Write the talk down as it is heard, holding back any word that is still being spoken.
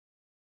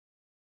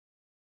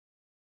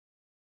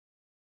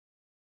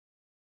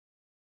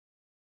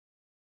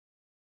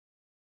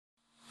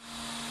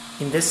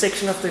In this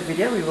section of the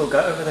video we will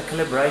go over the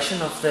calibration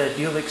of the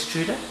dual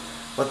extruder.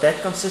 What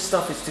that consists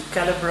of is to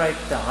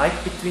calibrate the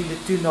height between the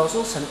two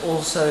nozzles and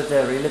also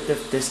the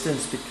relative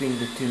distance between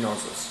the two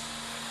nozzles.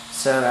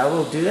 So how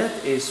we'll do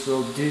that is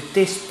we'll do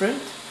test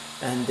print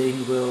and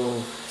then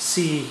we'll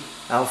see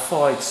how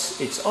far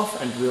it's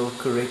off and we'll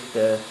correct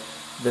the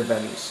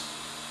values.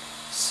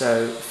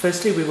 So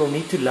firstly we will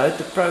need to load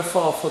the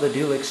profile for the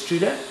dual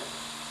extruder,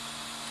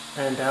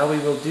 and how we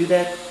will do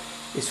that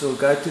is we'll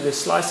go to the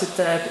slicer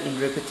tab in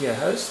Repetier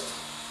host.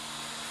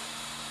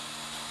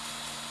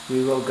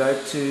 We will go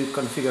to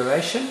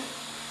configuration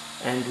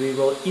and we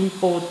will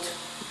import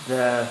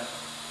the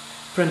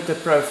printer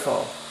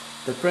profile.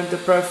 The printer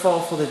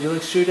profile for the dual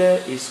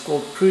extruder is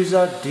called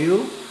Prusa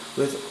Dual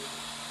with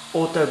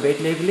auto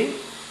bed leveling.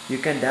 You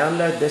can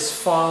download this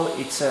file.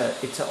 It's a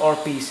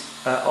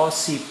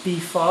RCP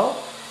file.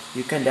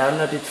 You can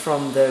download it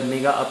from the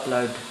Mega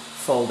Upload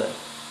folder.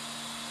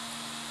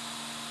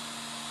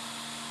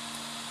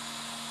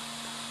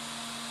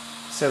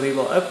 So we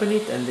will open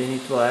it and then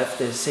it will have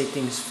the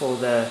settings for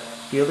the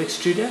dual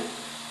extruder,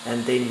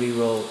 and then we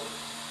will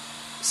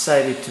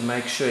save it to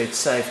make sure it's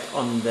saved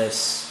on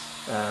this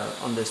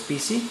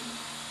PC.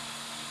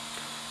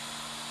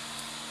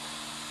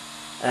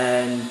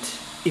 And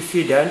if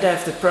you don't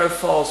have the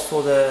profiles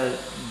for the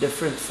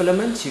different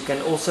filaments, you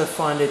can also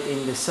find it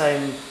in the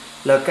same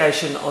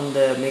location on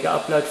the Mega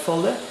Upload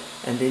folder,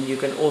 and then you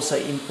can also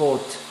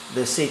import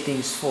the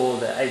settings for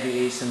the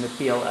ABS and the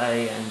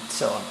PLA and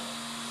so on.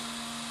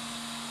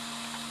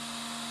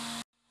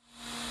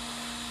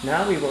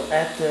 Now we will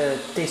add the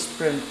test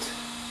print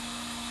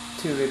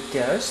to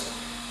Repetier host.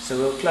 So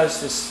we'll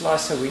close the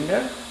slicer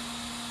window.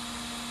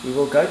 We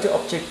will go to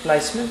object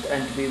placement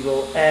and we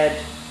will add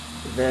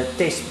the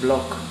test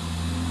block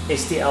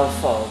STL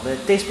file. The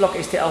test block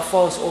STL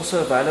file is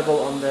also available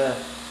on the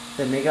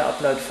Mega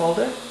Upload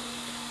folder.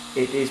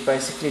 It is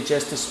basically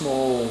just a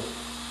small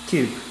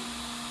cube.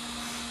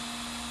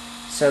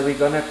 So we're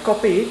going to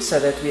copy it so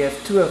that we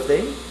have two of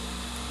them.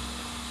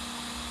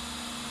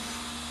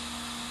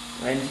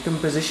 And you can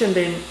position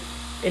them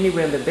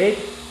anywhere in the bed.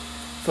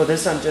 For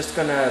this I'm just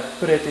going to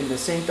put it in the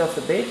center of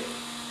the bed.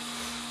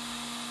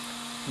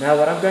 Now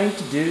what I'm going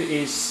to do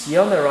is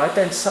here on the right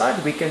hand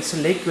side we can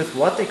select with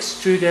which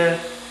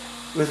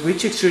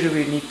extruder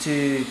we need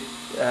to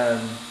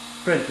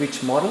print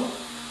which model.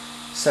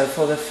 So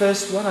for the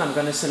first one I'm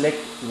going to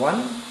select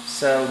 1.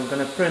 So I'm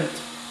going to print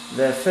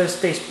the first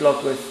test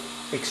block with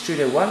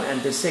extruder 1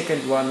 and the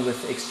second one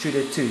with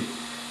extruder 2.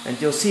 And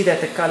you'll see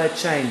that the color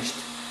changed,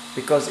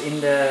 because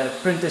in the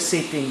printer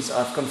settings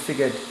I've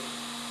configured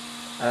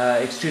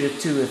extruder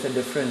 2 with a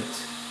different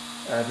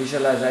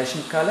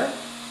visualization color.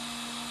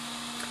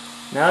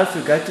 Now if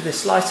we go to the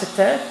slicer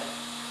tab,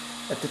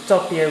 at the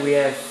top here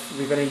we're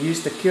going to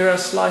use the Cura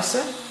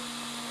slicer.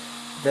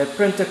 The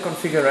printer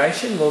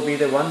configuration will be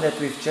the one that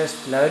we've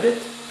just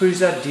loaded,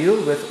 Prusa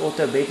Dual with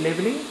auto bed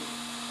leveling.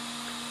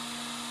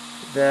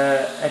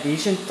 The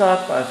adhesion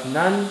type I have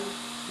none.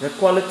 The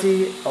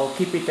quality, I'll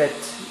keep it at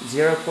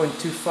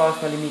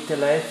 0.25mm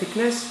layer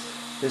thickness.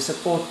 The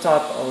support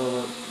type,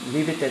 I'll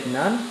leave it at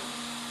none.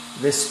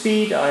 The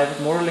speed, I have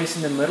it more or less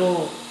in the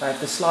middle. I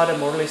have the slider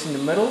more or less in the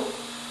middle.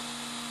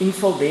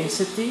 Infill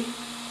density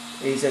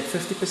is at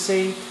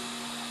 50%.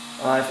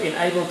 I've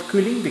enabled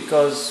cooling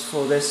because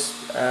for this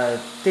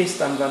test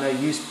I'm going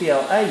to use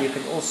PLA. You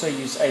can also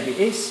use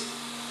ABS.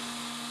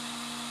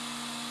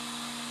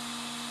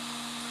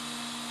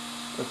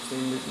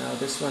 Now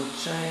this one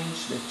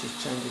changed. Let's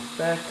just change it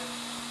back.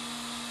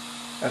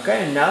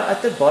 Okay, and now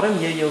at the bottom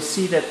here you'll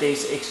see that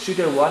there's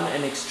extruder 1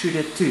 and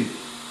extruder 2.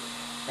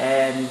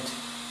 And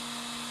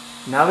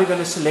now we're going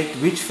to select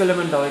which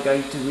filament are we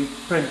going to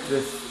print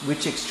with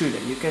which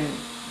extruder. You can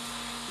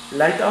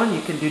later on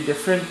you can do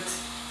different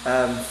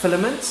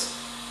filaments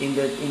in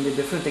the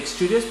different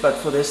extruders, but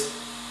for this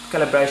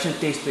calibration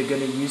test we're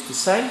going to use the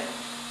same.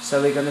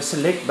 So we're going to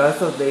select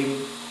both of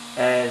them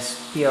as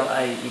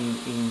PLA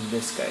in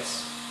this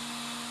case.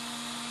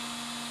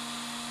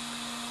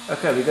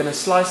 Okay, we're going to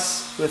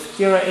slice with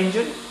Cura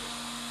engine,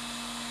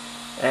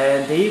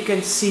 and there you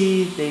can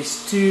see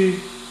there's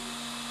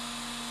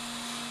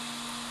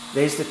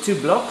the two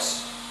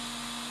blocks,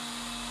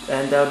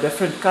 and they are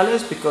different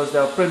colors because they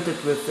are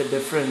printed with the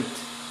different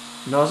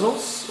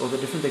nozzles or the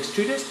different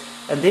extruders.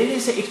 And then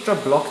there's an extra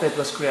block that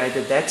was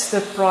created. That's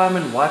the prime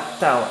and wipe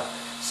tower.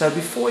 So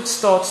before it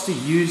starts to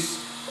use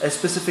a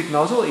specific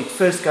nozzle, it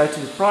first goes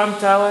to the prime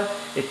tower,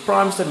 it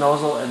primes the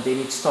nozzle, and then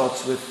it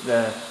starts with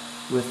the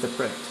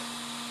print.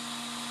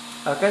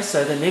 Okay,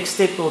 so the next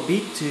step will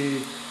be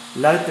to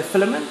load the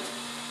filament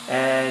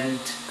and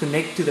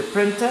connect to the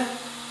printer,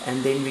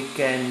 and then we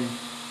can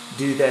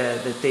do the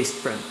test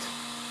print.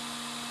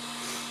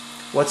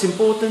 What's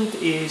important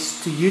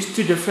is to use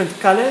two different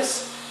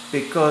colors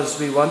because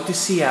we want to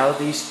see how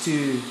these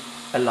two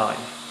align.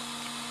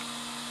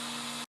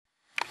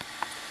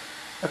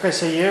 Okay,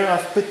 so here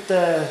I've put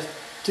the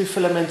two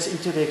filaments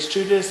into the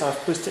extruders. I've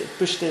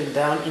pushed them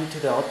down into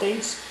the hot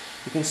ends.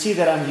 You can see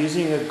that I'm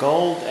using a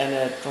gold and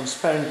a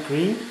transparent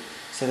green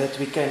so that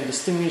we can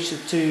distinguish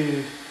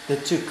the the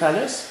two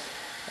colors,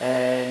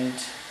 and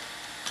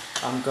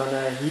I'm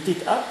gonna heat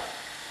it up,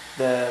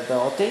 the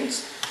hot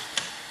ends.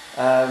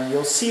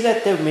 You'll see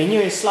that the menu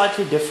is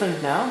slightly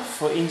different now.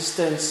 For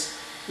instance,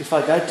 if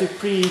I go to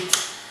preheat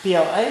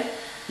PLA,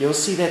 you'll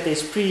see that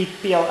there's preheat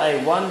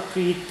PLA 1,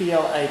 preheat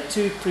PLA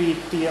 2,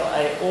 preheat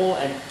PLA all,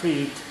 and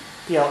preheat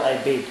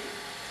PLA bed.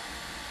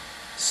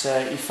 So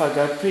if I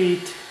go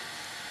preheat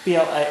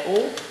PLA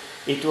all,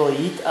 it will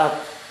heat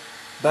up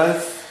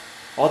both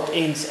hot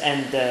ends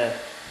and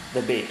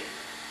the bed.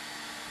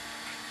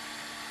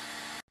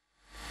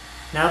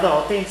 Now the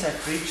hot ends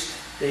have reached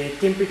the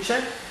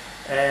temperature,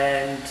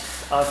 and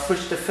I've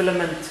pushed the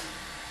filament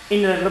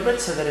in a little bit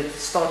so that it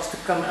starts to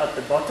come out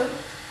the bottom,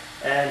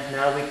 and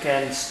now we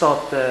can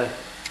start the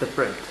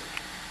print.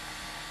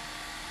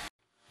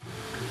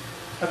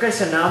 Okay,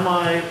 so now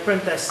my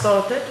print has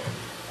started,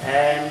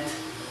 and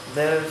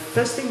the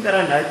first thing that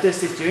I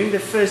noticed is during the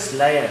first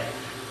layer,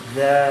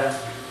 the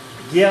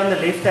gear on the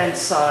left hand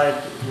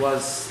side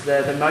was,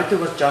 the motor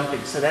was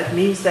jumping, so that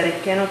means that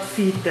it cannot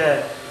feed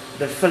the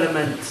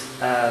filament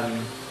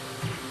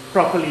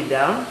properly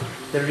down.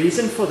 The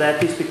reason for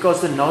that is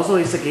because the nozzle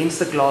is against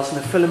the glass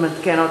and the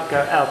filament cannot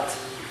go out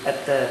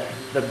at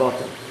the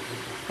bottom.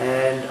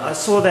 And I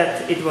saw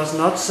that it was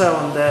not so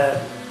on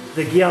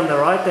the gear on the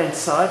right hand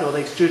side, or the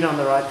extruder on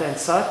the right hand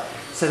side,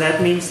 so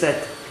that means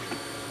that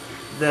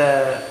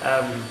the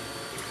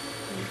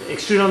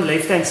extruder on the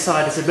left hand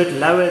side is a bit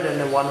lower than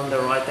the one on the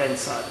right hand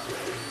side.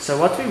 So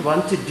what we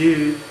want to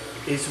do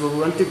is we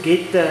want to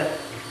get the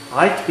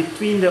height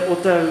between the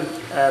auto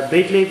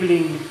bed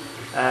leveling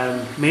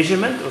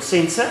measurement or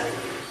sensor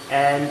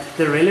and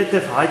the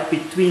relative height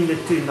between the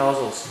two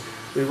nozzles.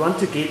 We want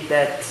to get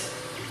that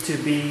to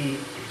be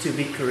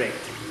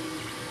correct.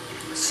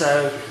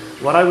 So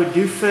what I would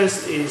do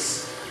first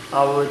is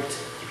I would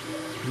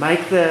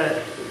make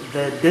the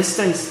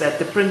distance that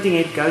the printing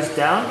head goes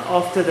down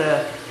after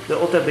the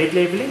auto bed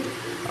leveling.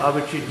 I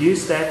would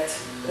reduce that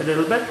a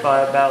little bit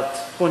by about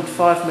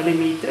 0.5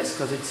 millimeters,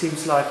 because it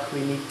seems like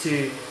we need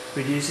to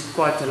reduce it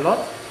quite a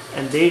lot.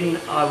 And then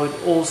I would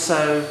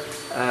also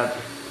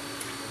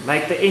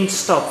make the end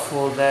stop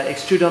for the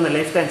extruder on the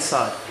left hand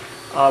side.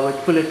 I would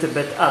pull it a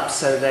bit up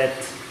so that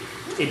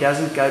it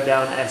doesn't go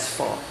down as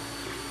far.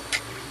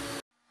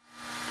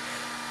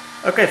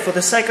 Okay, for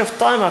the sake of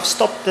time, I've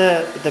stopped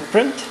the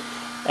print,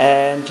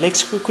 and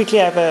let's quickly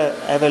have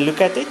a look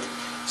at it.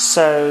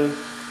 So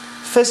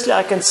firstly,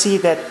 I can see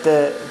that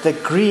the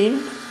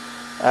green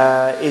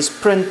is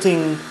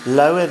printing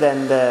lower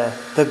than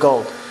the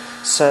gold.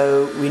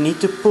 So we need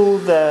to pull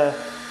the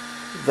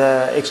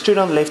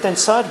extruder on the left hand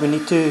side. We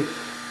need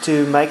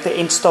to make the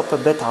end stop a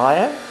bit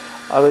higher.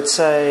 I would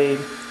say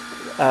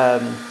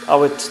I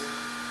would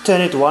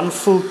turn it one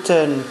full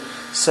turn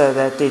so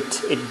that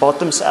it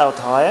bottoms out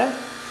higher.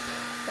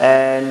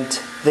 And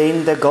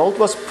then the gold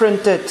was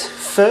printed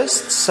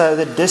first, so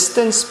the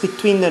distance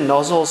between the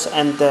nozzles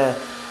and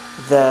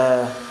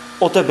the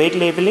auto bed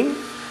leveling,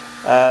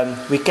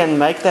 we can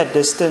make that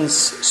distance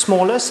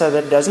smaller so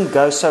that it doesn't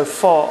go so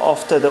far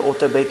after the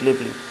auto bed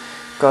leveling,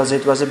 because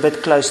it was a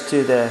bit close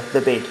to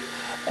the bed.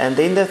 And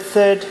then the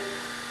third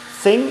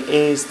thing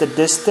is the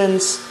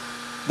distance,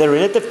 the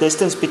relative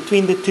distance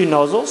between the two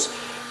nozzles.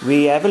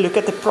 We have a look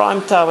at the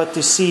prime tower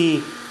to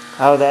see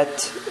how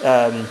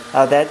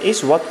that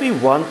is. What we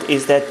want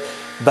is that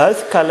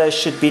both colors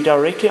should be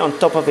directly on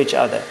top of each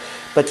other.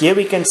 But here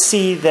we can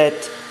see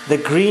that the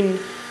green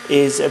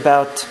is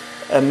about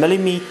 1.5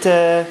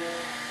 millimeters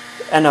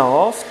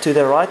to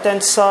the right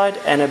hand side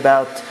and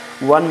about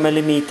 1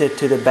 millimeter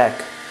to the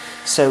back.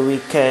 So we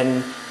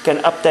can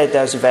update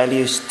those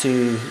values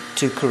to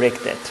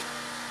correct that.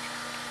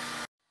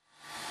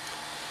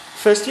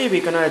 Firstly,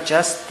 we're going to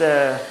adjust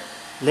the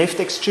left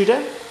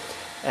extruder,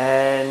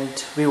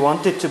 and we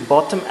want it to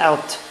bottom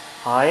out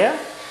higher.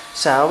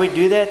 So how we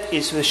do that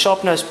is with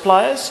sharp nose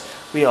pliers.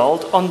 We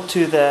hold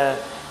onto the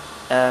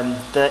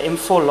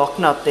M4 lock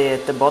nut there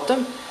at the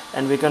bottom,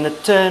 and we're going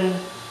to turn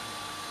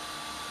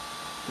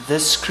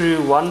this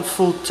screw one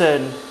full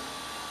turn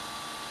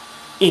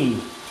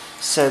in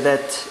so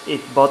that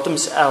it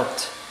bottoms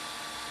out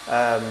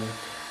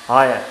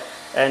higher.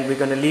 And we're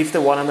going to leave the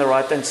one on the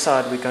right hand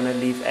side, we're going to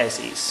leave as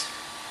is.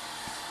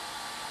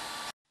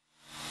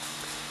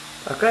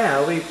 Okay,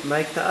 how we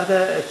make the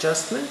other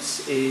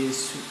adjustments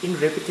is in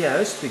Repetier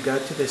Host, we go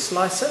to the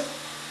slicer,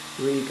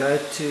 we go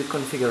to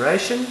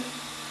configuration,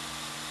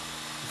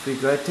 if we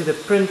go to the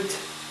print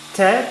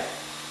tab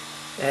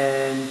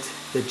and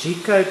the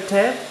G-code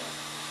tab,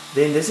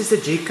 then this is the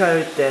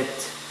G-code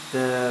that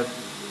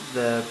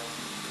the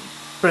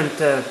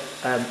printer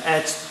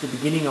adds to the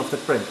beginning of the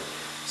print.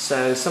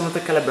 So some of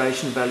the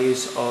calibration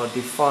values are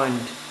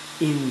defined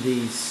in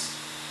these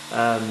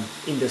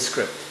in the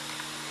script.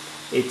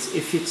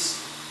 If it's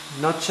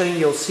not showing,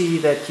 you'll see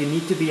that you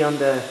need to be on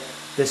the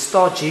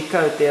start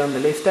G-code there on the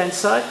left hand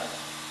side,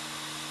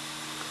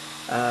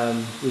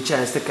 which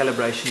has the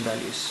calibration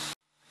values.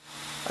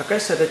 Okay,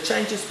 so the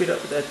changes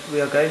that we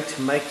are going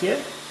to make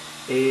here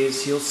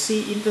is, you'll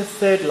see in the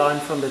third line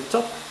from the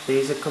top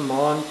there's a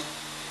command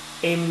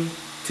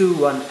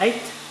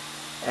M218,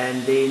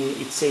 and then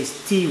it says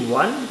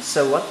T1.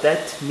 So what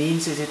that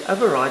means is it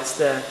overwrites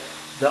the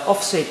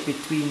offset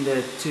between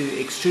the two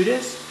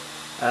extruders,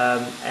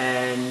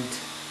 and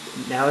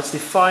now it's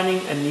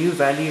defining a new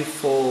value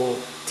for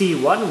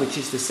T1, which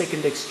is the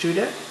second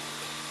extruder,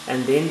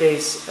 and then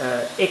there's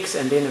X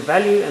and then a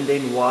value, and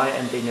then Y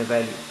and then a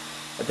value.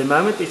 At the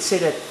moment it's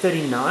set at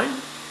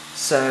 39,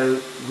 so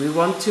we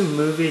want to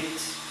move it,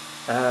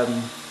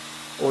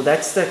 or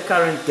that's the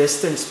current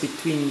distance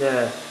between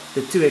the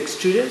two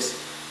extruders.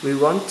 We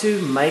want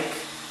to make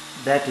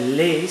that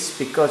less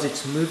because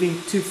it's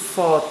moving too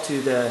far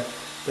to the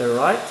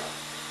right,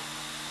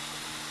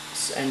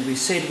 and we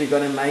said we're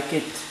going to make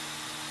it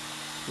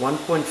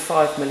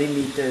 1.5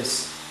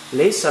 millimeters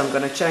less, so I'm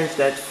going to change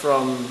that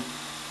from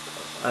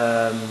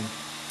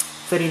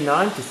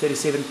 39 to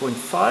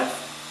 37.5,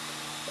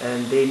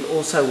 and then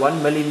also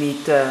 1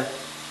 millimeter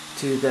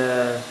to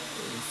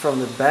from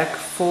the back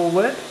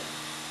forward.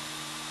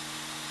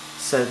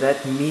 So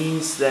that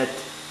means that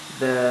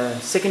the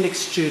second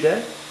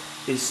extruder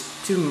is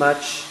too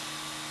much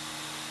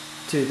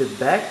to the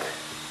back,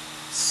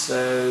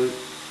 so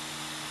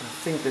I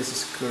think this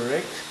is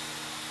correct.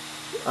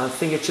 I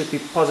think it should be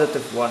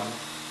 +1.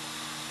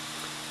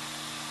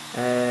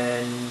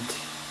 And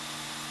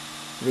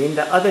then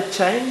the other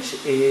change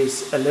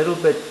is a little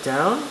bit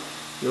down.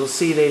 You'll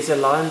see there's a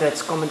line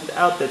that's commented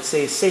out that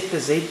says set the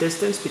Z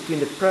distance between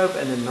the probe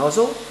and the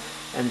nozzle,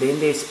 and then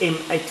there's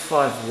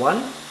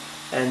M851,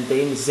 and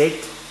then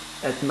Z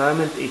at the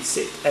moment it's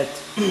set at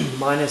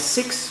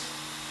 -6,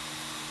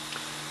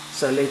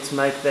 so let's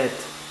make that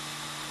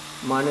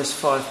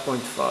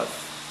 -5.5.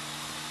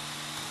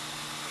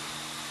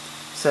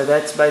 So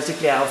that's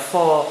basically how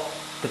far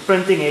the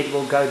printing head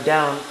will go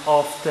down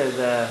after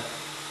the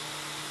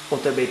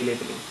auto bed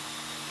leveling.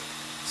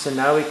 So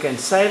now we can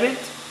save it,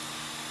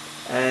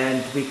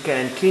 and we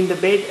can clean the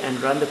bed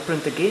and run the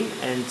print again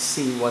and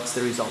see what's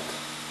the result.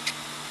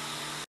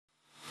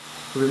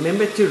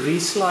 Remember to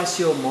reslice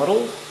your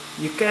model.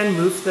 You can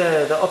move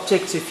the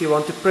objects if you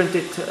want to print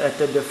it at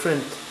a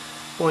different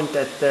point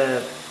of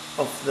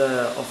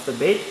the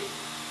bed,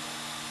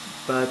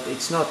 but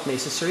it's not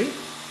necessary.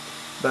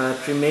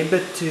 But remember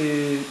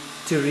to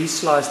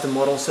reslice the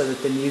model so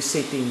that the new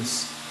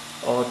settings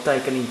are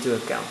taken into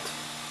account.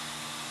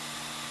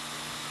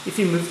 If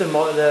you move the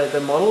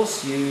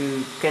models,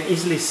 you can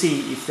easily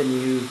see if the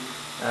new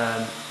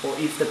or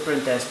if the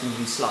print has been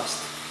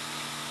resliced.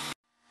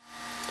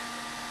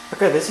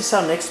 Okay, this is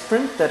our next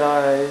print that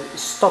I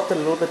stopped a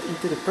little bit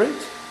into the print.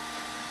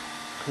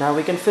 Now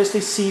we can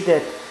firstly see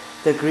that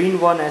the green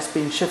one has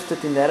been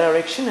shifted in that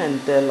direction,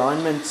 and the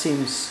alignment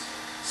seems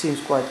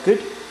quite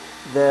good.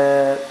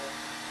 The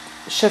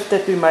shift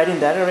that we made in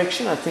that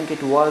direction, I think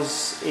it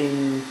was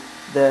in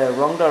the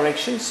wrong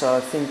direction, so I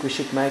think we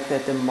should make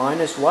that a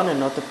 -1 and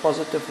not a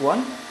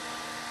 +1.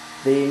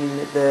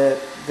 Then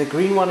the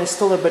green one is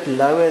still a bit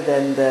lower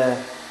than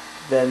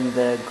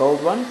the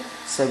gold one,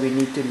 so we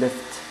need to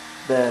lift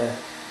the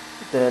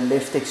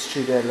left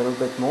extruder a little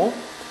bit more,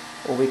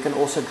 or we can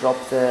also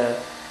drop the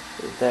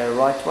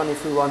right one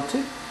if we want to.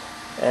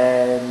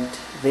 And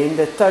then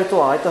the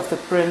total height of the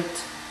print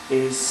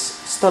is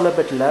still a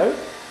bit low.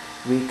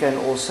 We can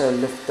also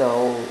lift the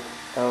whole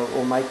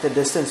or make the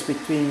distance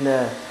between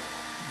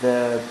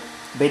the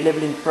bed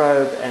leveling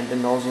probe and the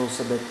nozzles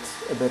a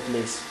bit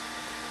less.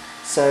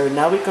 So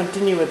now we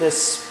continue with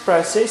this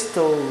process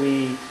till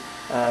we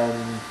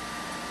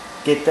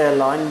get the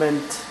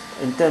alignment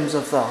in terms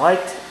of the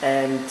height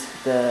and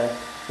the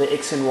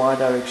X and Y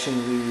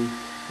direction.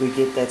 We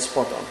get that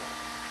spot on.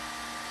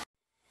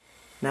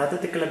 Now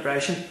that the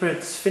calibration print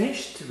is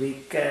finished,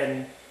 we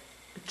can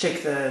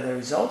check the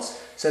results.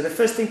 So the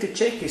first thing to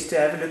check is to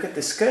have a look at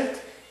the skirt,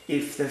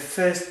 if the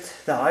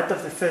height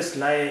of the first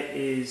layer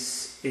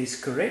is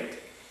correct.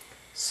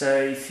 So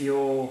if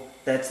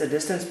that's the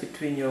distance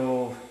between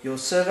your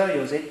servo,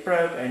 your Z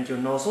probe and your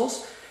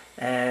nozzles,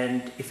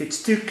 and if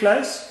it's too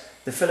close,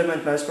 the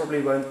filament most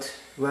probably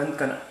won't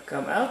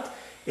come out.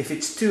 If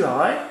it's too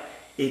high,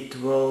 it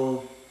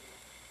will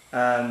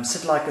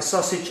sit like a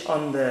sausage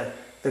on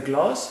the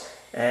glass,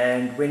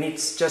 and when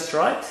it's just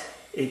right,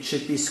 it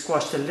should be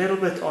squashed a little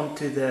bit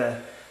onto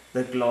the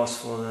glass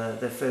for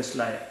the first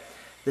layer.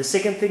 The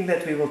second thing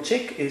that we will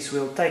check is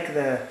we'll take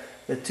the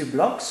two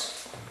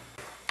blocks.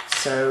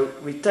 So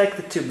we take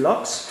the two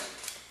blocks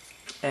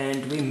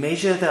and we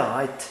measure the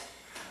height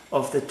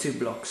of the two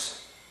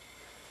blocks,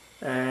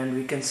 and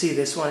we can see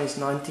this one is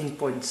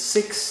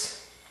 19.6.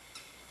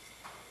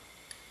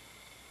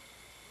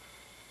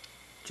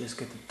 Just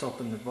get the top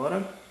and the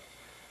bottom,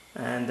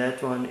 and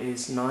that one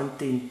is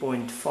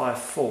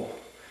 19.54.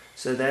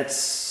 So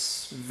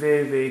that's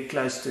very, very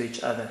close to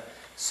each other.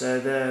 So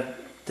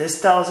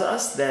this tells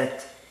us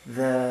that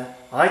the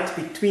height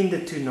between the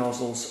two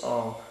nozzles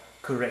are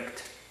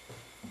correct.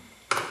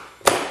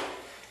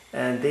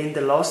 And then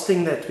the last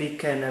thing that we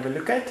can have a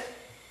look at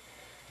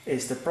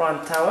is the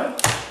prime tower.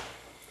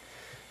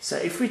 So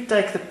if we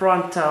take the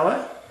prime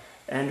tower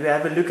and we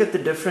have a look at the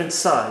different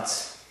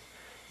sides,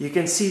 you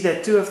can see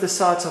that two of the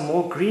sides are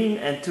more green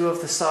and two of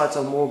the sides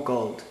are more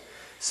gold.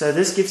 So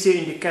this gives you an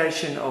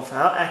indication of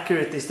how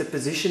accurate is the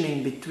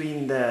positioning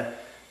between the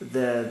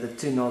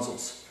two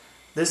nozzles.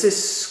 This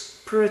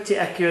is pretty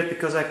accurate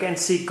because I can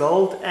see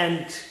gold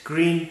and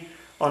green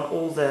on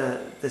all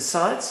the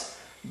sides,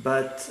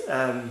 but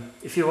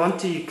if you want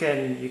to, you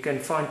can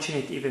fine-tune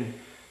it even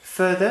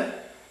further,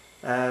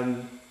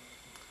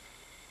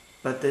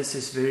 but this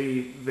is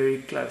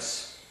very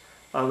close.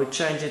 I would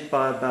change it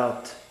by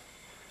about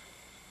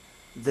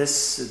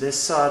this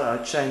side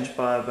I changed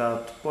by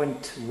about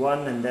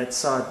 0.1 and that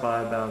side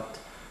by about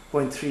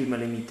 0.3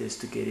 millimeters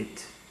to get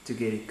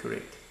it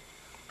correct.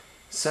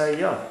 So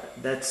yeah,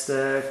 that's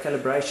the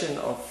calibration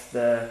of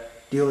the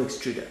dual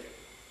extruder.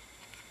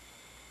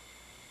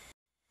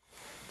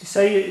 To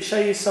show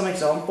you some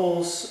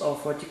examples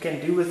of what you can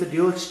do with the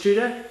dual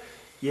extruder,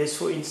 here's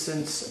for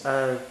instance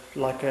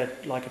like a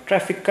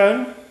traffic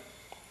cone,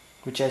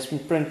 which has been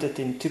printed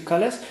in 2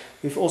 colors.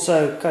 We've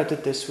also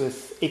coated this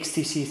with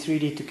XTC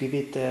 3D to give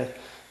it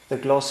the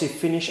glossy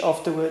finish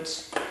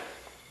afterwards.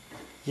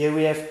 Here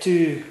we have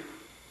 2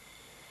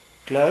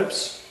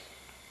 globes.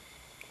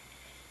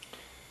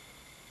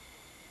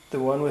 The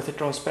one with the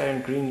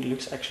transparent green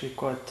looks actually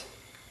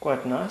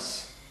quite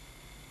nice.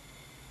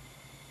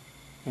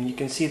 And you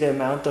can see the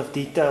amount of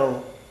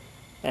detail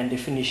and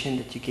definition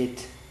that you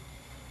get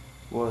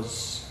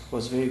was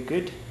very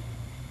good.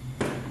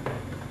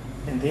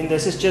 And then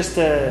this is just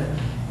an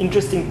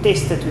interesting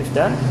test that we've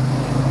done.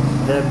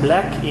 The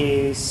black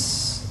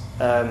is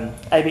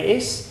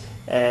ABS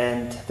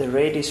and the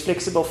red is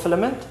flexible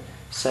filament.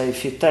 So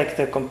if you take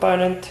the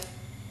component,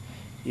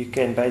 you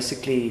can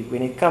basically,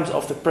 when it comes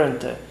off the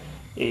printer,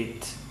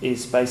 it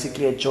is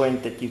basically a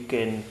joint that you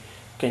can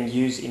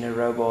use in a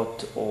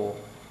robot or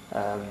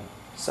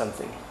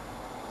something.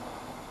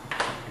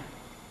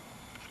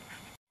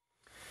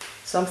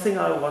 Something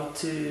I want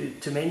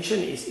to mention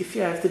is if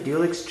you have the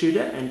dual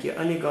extruder and you're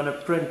only going to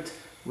print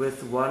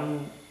with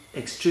one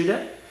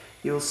extruder,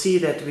 you'll see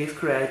that we've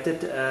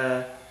created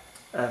a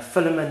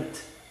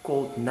filament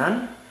called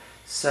none.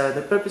 So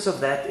the purpose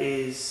of that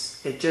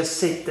is it just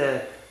set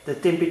the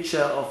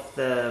temperature of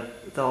the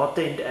hot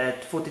end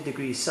at 40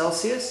 degrees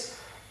Celsius,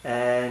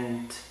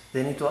 and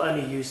then it will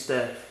only use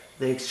the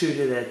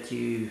extruder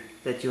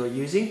that you're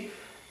using.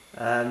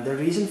 The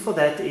reason for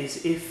that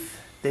is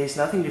if there's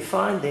nothing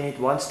defined, then it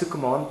wants to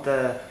command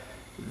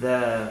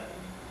the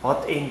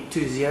hot end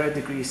to 0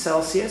 degrees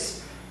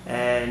Celsius,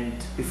 and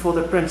before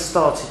the print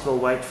starts it will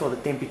wait for the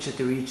temperature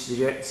to reach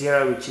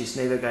 0, which is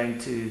never going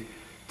to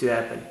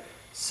happen.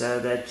 So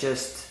that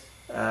just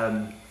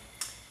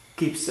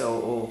keeps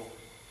or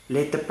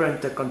let the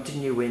printer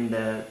continue when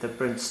the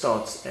print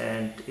starts,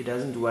 and it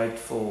doesn't wait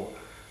for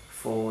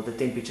the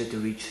temperature to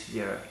reach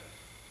 0.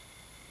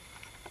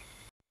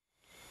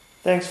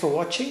 Thanks for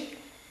watching,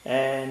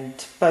 and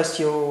post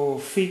your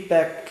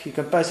feedback. You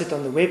can post it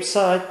on the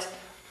website,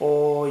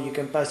 or you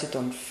can post it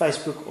on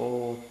Facebook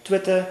or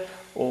Twitter,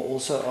 or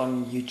also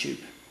on YouTube.